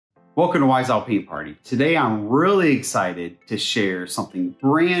Welcome to Wise Owl Paint Party. Today I'm really excited to share something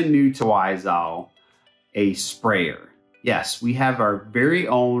brand new to Wise Owl, a sprayer. Yes, we have our very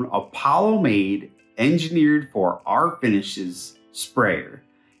own Apollo-made, engineered for our finishes sprayer.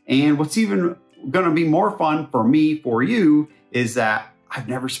 And what's even gonna be more fun for me, for you, is that I've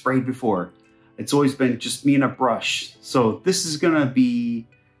never sprayed before. It's always been just me and a brush. So this is gonna be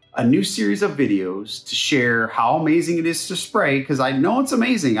a new series of videos to share how amazing it is to spray, because I know it's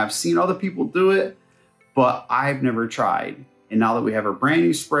amazing. I've seen other people do it, but I've never tried. And now that we have our brand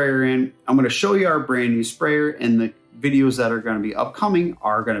new sprayer in, I'm gonna show you our brand new sprayer, and the videos that are gonna be upcoming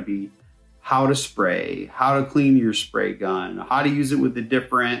are gonna be how to spray, how to clean your spray gun, how to use it with the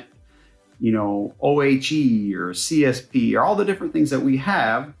different, OHE or CSP, or all the different things that we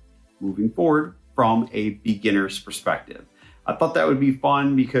have moving forward from a beginner's perspective. I thought that would be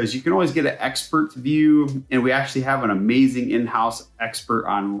fun because you can always get an expert's view, and we actually have an amazing in-house expert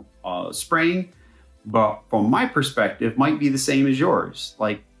on spraying, but from my perspective might be the same as yours.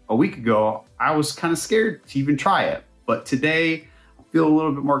 Like a week ago, I was kind of scared to even try it, but today I feel a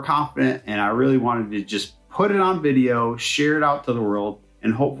little bit more confident, and I really wanted to just put it on video, share it out to the world,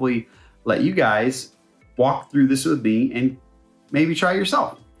 and hopefully let you guys walk through this with me and maybe try it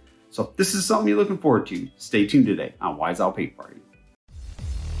yourself. So if this is something you're looking forward to, stay tuned today on Wise Owl Paint Party.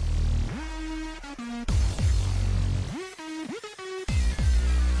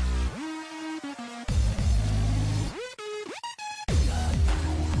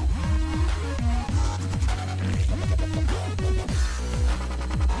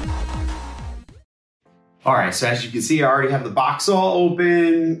 All right, so as you can see, I already have the box all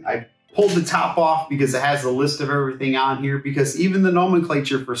open. I pulled the top off because it has a list of everything on here, because even the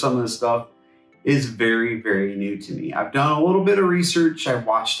nomenclature for some of this stuff is very, very new to me. I've done a little bit of research. I've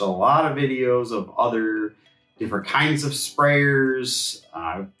watched a lot of videos of other different kinds of sprayers.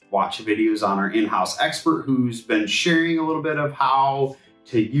 I've watched videos on our in-house expert who's been sharing a little bit of how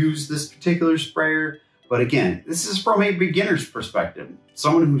to use this particular sprayer. But again, this is from a beginner's perspective,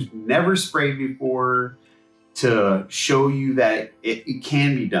 someone who's never sprayed before, to show you that it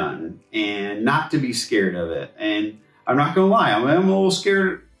can be done and not to be scared of it. And I'm not gonna lie, I'm a little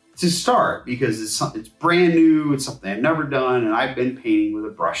scared to start because it's brand new, it's something I've never done, and I've been painting with a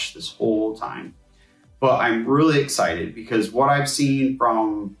brush this whole time. But I'm really excited because what I've seen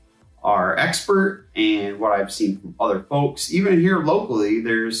from our expert and what I've seen from other folks, even here locally,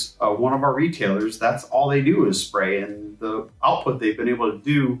 there's one of our retailers, that's all they do is spray, and the output they've been able to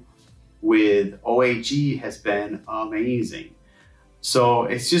do with OHE has been amazing. So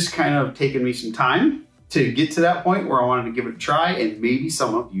it's just kind of taken me some time to get to that point where I wanted to give it a try, and maybe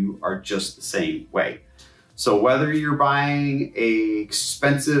some of you are just the same way. So whether you're buying a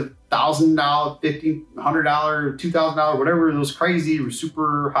expensive $1,000, $1,500, $2,000, whatever those crazy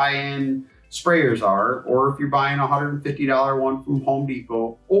super high-end sprayers are, or if you're buying a $150 one from Home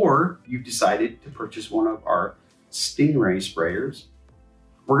Depot, or you've decided to purchase one of our Stingray sprayers,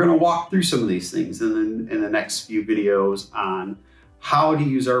 we're gonna walk through some of these things in the next few videos on how to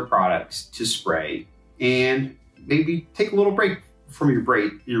use our products to spray, and maybe take a little break from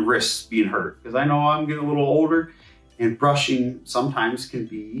your wrists being hurt. Because I know I'm getting a little older and brushing sometimes can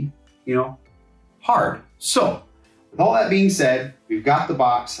be, hard. So with all that being said, we've got the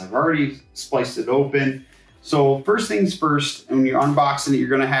box. I've already spliced it open. So first things first, when you're unboxing it, you're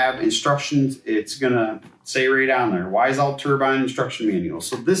gonna have instructions. It's gonna say right down there, Wise Owl Turbine Instruction Manual.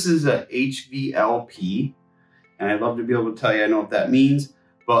 So this is a HVLP, and I'd love to be able to tell you I know what that means,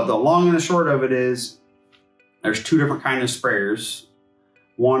 but the long and the short of it is, there's two different kinds of sprayers.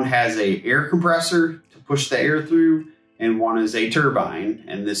 One has a air compressor to push the air through, and one is a turbine,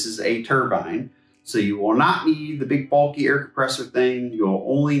 and this is a turbine. So you will not need the big bulky air compressor thing. You'll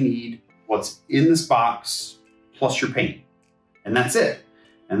only need what's in this box plus your paint, and that's it.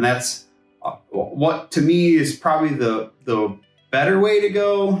 And that's what to me is probably the better way to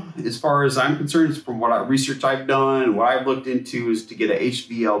go as far as I'm concerned. From what research I've done and what I've looked into, is to get a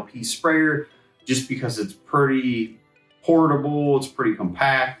HVLP sprayer, just because it's pretty portable, it's pretty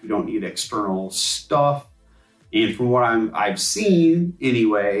compact, you don't need external stuff. And from what I've seen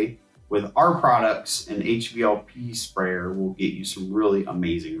anyway, with our products, an HVLP sprayer will get you some really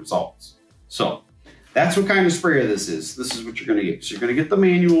amazing results. So that's what kind of sprayer this is. This is what you're gonna get. So you're gonna get the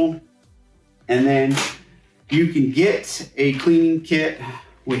manual, and then you can get a cleaning kit.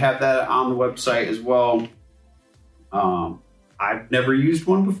 We have that on the website as well. I've never used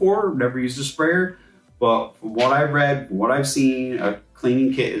one before, never used a sprayer, but from what I've read, from what I've seen, a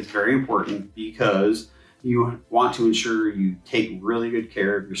cleaning kit is very important, because you want to ensure you take really good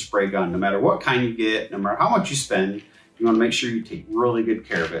care of your spray gun. No matter what kind you get, no matter how much you spend, you want to make sure you take really good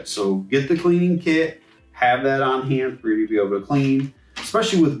care of it. So get the cleaning kit, have that on hand for you to be able to clean,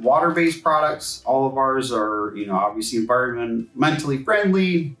 especially with water-based products. All of ours are, you know, obviously environmentally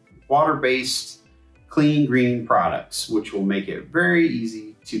friendly, water-based, clean, green products, which will make it very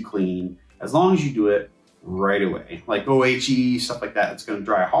easy to clean as long as you do it right away. Like OHE, stuff like that, it's going to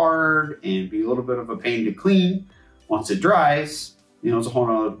dry hard and be a little bit of a pain to clean. Once it dries, you know, it's a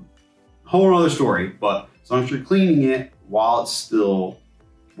whole other story, but as long as you're cleaning it while it's still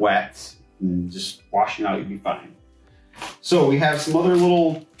wet and just washing out, you'll be fine. So we have some other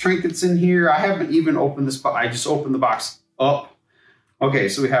little trinkets in here. I haven't even opened this, but I just opened the box up. Okay,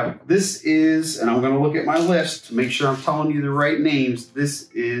 so we have, this is, and I'm gonna look at my list to make sure I'm telling you the right names. This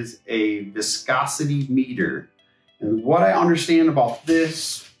is a viscosity meter. And what I understand about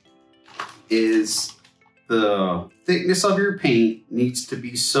this is the thickness of your paint needs to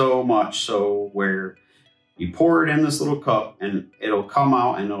be so much so where you pour it in this little cup and it'll come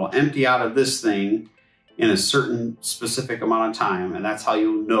out and it'll empty out of this thing in a certain specific amount of time. And that's how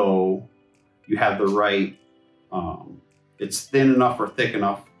you'll know you have the right, it's thin enough or thick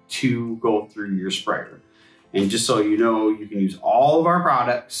enough to go through your sprayer. And just so you know, you can use all of our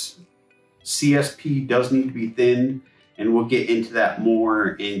products. CSP does need to be thinned, and we'll get into that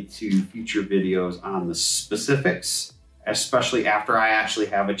more into future videos on the specifics, especially after I actually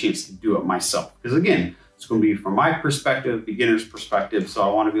have a chance to do it myself. Because again, it's going to be from my perspective, beginner's perspective. So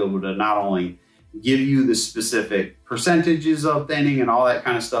I want to be able to not only give you the specific percentages of thinning and all that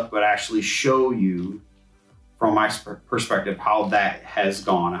kind of stuff, but actually show you from my perspective how that has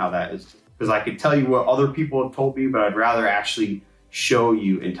gone, how that is. Because I could tell you what other people have told me, but I'd rather actually show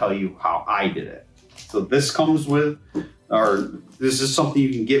you and tell you how I did it. So this comes with, or this is something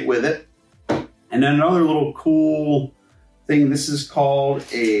you can get with it. And then another little cool thing, this is called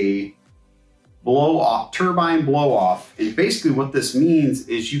a turbine blow off. And basically what this means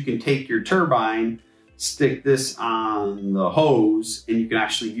is you can take your turbine, stick this on the hose, and you can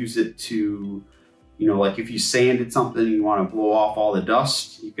actually use it to, you know, like if you sanded something and you want to blow off all the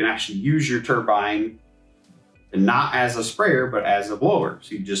dust, you can actually use your turbine, and not as a sprayer, but as a blower.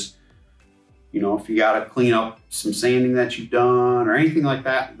 So you just, you know, if you got to clean up some sanding that you've done or anything like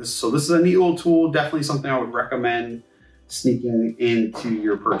that. So this is a neat little tool, definitely something I would recommend sneaking into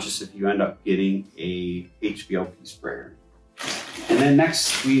your purchase if you end up getting a HVLP sprayer. And then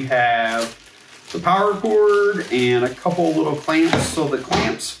next we have the power cord and a couple little clamps. So the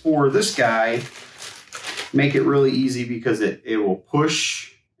clamps for this guy make it really easy because it will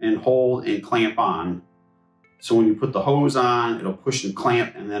push and hold and clamp on. So when you put the hose on, it'll push and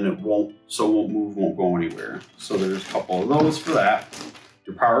clamp, and then it won't move, won't go anywhere. So there's a couple of those for that.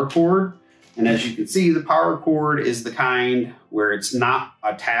 Your power cord. And as you can see, the power cord is the kind where it's not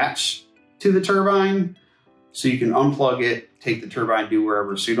attached to the turbine. So you can unplug it, take the turbine, do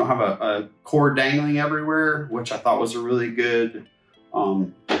wherever. So you don't have a cord dangling everywhere, which I thought was a really good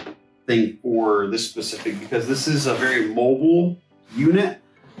thing for this specific, because this is a very mobile unit.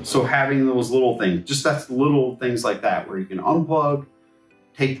 So having those little things, just that's little things like that, where you can unplug,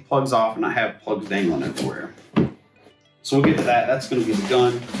 take the plugs off, and not have plugs dangling everywhere. So we'll get to that. That's going to be the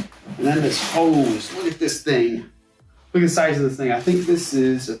gun. And then this hose, look at this thing. Look at the size of this thing. I think this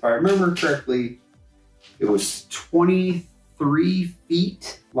is, if I remember correctly, it was 23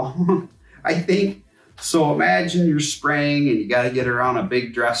 feet long, I think. So imagine you're spraying and you got to get around a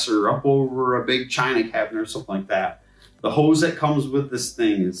big dresser, up over a big china cabinet or something like that. The hose that comes with this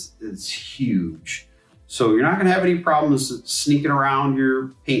thing is huge. So you're not going to have any problems sneaking around your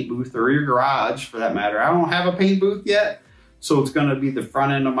paint booth or your garage for that matter. I don't have a paint booth yet. So it's going to be the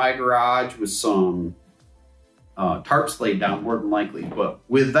front end of my garage with some tarps laid down more than likely. But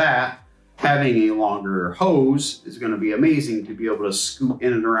with that, having a longer hose is going to be amazing to be able to scoot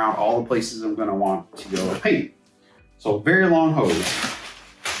in and around all the places I'm going to want to go paint. So very long hose.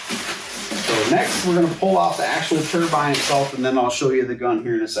 So next we're going to pull out the actual turbine itself, and then I'll show you the gun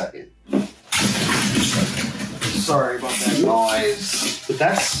here in a second. Sorry about that noise, but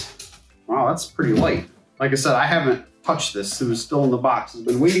wow, that's pretty light. Like I said, I haven't touched this. It was still in the box. I've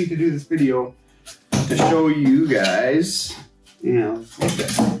been waiting to do this video to show you guys. Yeah, let's look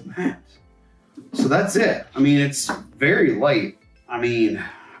at that. So that's it. I mean, it's very light. I mean,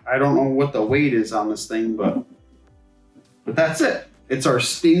 I don't know what the weight is on this thing, but that's it. It's our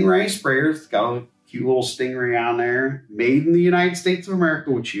Stingray sprayer. It's got a cute little stingray on there, made in the United States of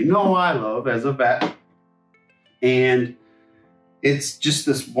America, which you know I love as a vet. And it's just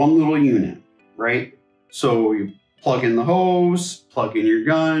this one little unit, right? So you plug in the hose, plug in your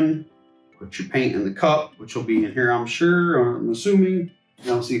gun, put your paint in the cup, which will be in here, I'm sure, or I'm assuming. You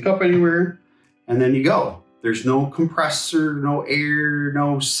don't see a cup anywhere. And then you go. There's no compressor, no air,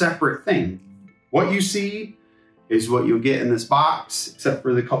 no separate thing. What you see is what you'll get in this box, except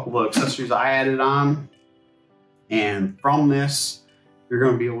for the couple of accessories I added on. And from this, you're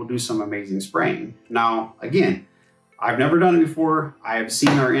going to be able to do some amazing spraying. Now, again, I've never done it before. I've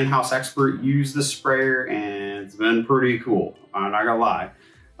seen our in-house expert use the sprayer, and it's been pretty cool. I'm not gonna lie.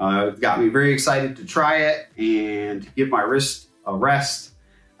 It got me very excited to try it and to give my wrist a rest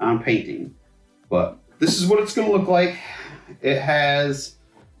on painting. But this is what it's gonna look like. It has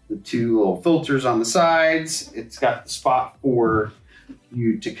the two little filters on the sides. It's got the spot for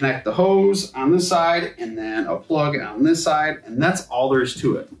you to connect the hose on this side and then a plug on this side, and that's all there is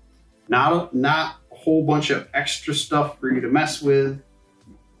to it. Not a whole bunch of extra stuff for you to mess with.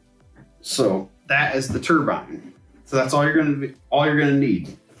 So that is the turbine. So that's all you're gonna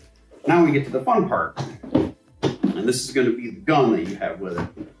need. Now we get to the fun part. And this is gonna be the gun that you have with it.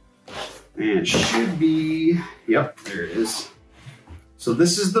 And it should be, yep, there it is. So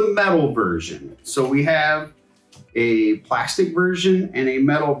this is the metal version. So we have a plastic version and a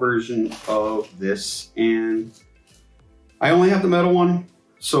metal version of this. And I only have the metal one.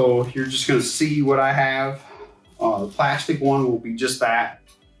 So you're just gonna see what I have. The plastic one will be just that.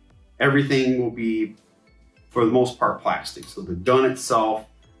 Everything will be, for the most part, plastic. So the gun itself,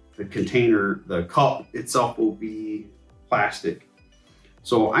 the container, the cup itself will be plastic.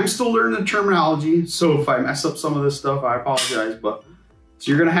 So I'm still learning the terminology. So if I mess up some of this stuff, I apologize. But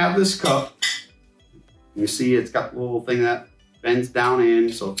so you're gonna have this cup. You see it's got the little thing that bends down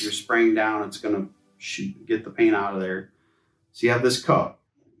in. So if you're spraying down, it's gonna get the paint out of there. So you have this cup.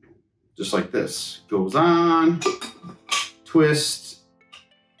 Just like this, goes on, twist,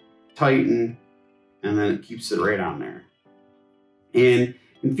 tighten, and then it keeps it right on there. And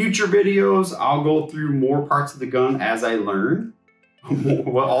in future videos, I'll go through more parts of the gun as I learn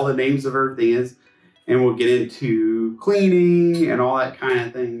what all the names of everything is, and we'll get into cleaning and all that kind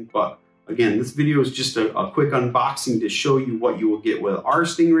of thing. But again, this video is just a quick unboxing to show you what you will get with our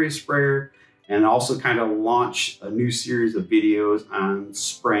Stingray sprayer, and also kind of launch a new series of videos on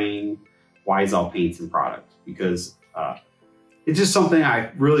spraying Wise Owl paints and products, because it's just something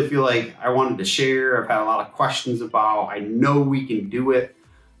I really feel like I wanted to share. I've had a lot of questions about. I know we can do it,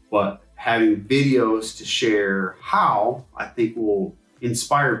 but having videos to share how, I think will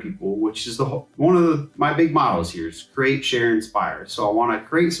inspire people, which is one of my big mottos here is create, share, inspire. So I want to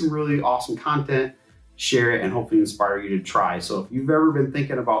create some really awesome content, share it, and hopefully inspire you to try. So if you've ever been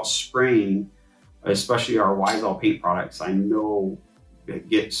thinking about spraying, especially our Wise Owl paint products, I know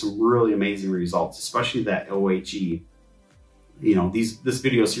get some really amazing results, especially that OHE. You know, this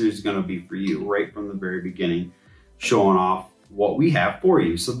video series is going to be for you right from the very beginning, showing off what we have for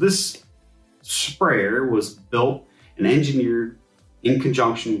you. So this sprayer was built and engineered in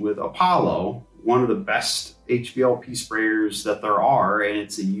conjunction with Apollo, one of the best HVLP sprayers that there are, and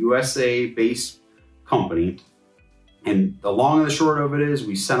it's a USA based company. And the long and the short of it is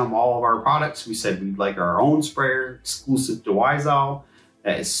we sent them all of our products. We said we'd like our own sprayer exclusive to Wise Owl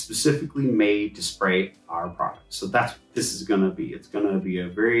that is specifically made to spray our products. So that's what this is gonna be. It's gonna be a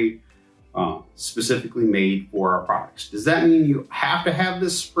very specifically made for our products. Does that mean you have to have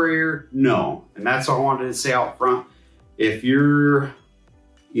this sprayer? No. And that's what I wanted to say out front. If you're,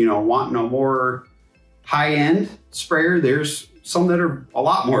 wanting a more high-end sprayer, there's some that are a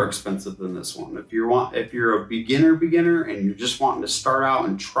lot more expensive than this one. If you're a beginner and you're just wanting to start out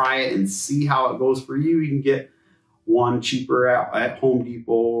and try it and see how it goes for you, you can get one cheaper at Home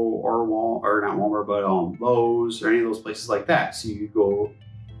Depot or not Walmart, but Lowe's or any of those places like that. So you go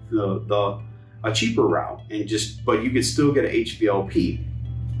a cheaper route but you could still get an HVLP.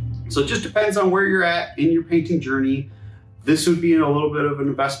 So it just depends on where you're at in your painting journey. This would be a little bit of an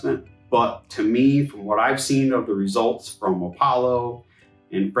investment, but to me, from what I've seen of the results from Apollo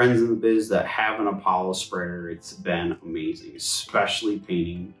and friends in the biz that have an Apollo sprayer, it's been amazing, especially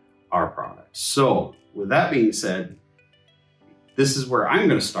painting our products. So with that being said, this is where I'm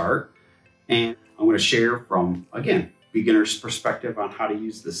going to start, and I'm going to share from, again, beginner's perspective on how to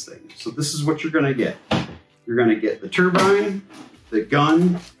use this thing. So this is what you're going to get. You're going to get the turbine, the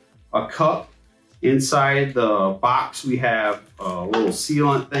gun, a cup. Inside the box, we have a little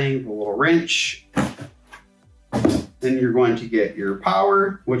sealant thing, a little wrench. Then you're going to get your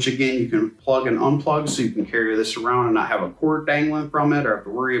power, which again, you can plug and unplug, so you can carry this around and not have a cord dangling from it or have to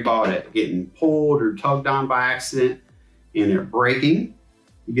worry about it getting pulled or tugged on by accident and it breaking.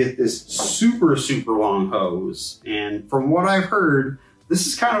 You get this super, super long hose. And from what I've heard, this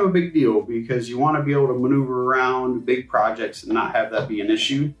is kind of a big deal because you want to be able to maneuver around big projects and not have that be an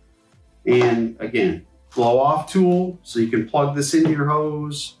issue. And again, blow off tool, so you can plug this into your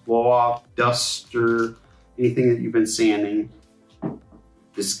hose, blow off dust or anything that you've been sanding.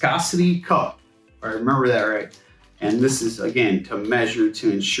 Viscosity cup, if I remember that right. And this is, again, to measure,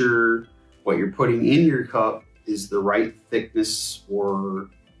 to ensure what you're putting in your cup is the right thickness or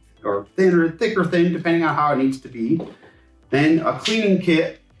thin or thick or thin, depending on how it needs to be. Then a cleaning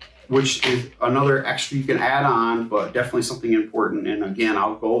kit, which is another extra you can add on, but definitely something important. And again,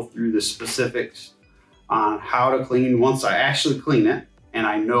 I'll go through the specifics on how to clean once I actually clean it and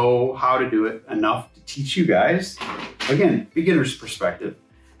I know how to do it enough to teach you guys. Again, beginner's perspective.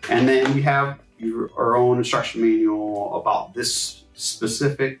 And then we have our own instruction manual about this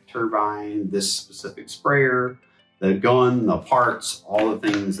specific turbine, this specific sprayer, the gun, the parts, all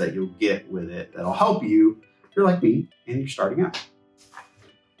the things that you'll get with it that'll help you if you're like me and you're starting out.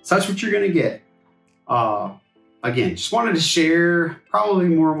 So that's what you're gonna get. Again, just wanted to share probably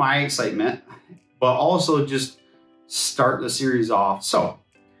more of my excitement, but also just start the series off. So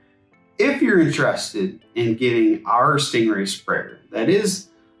if you're interested in getting our Stingray sprayer that is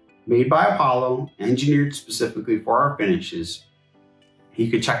made by Apollo, engineered specifically for our finishes, you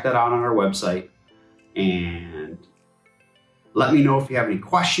can check that out on our website and let me know if you have any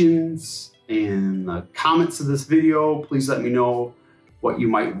questions in the comments of this video. Please let me know what you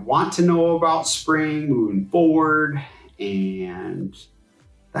might want to know about spraying moving forward, and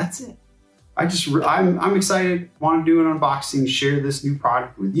that's it. I'm excited, want to do an unboxing, share this new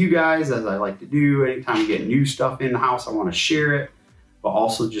product with you guys as I like to do. Anytime I get new stuff in the house, I want to share it, but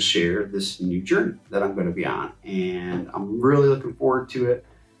also just share this new journey that I'm going to be on. And I'm really looking forward to it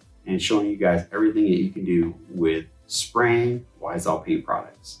and showing you guys everything that you can do with spraying Wise Owl Paint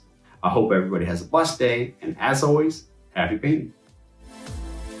products. I hope everybody has a blessed day, and as always, happy painting.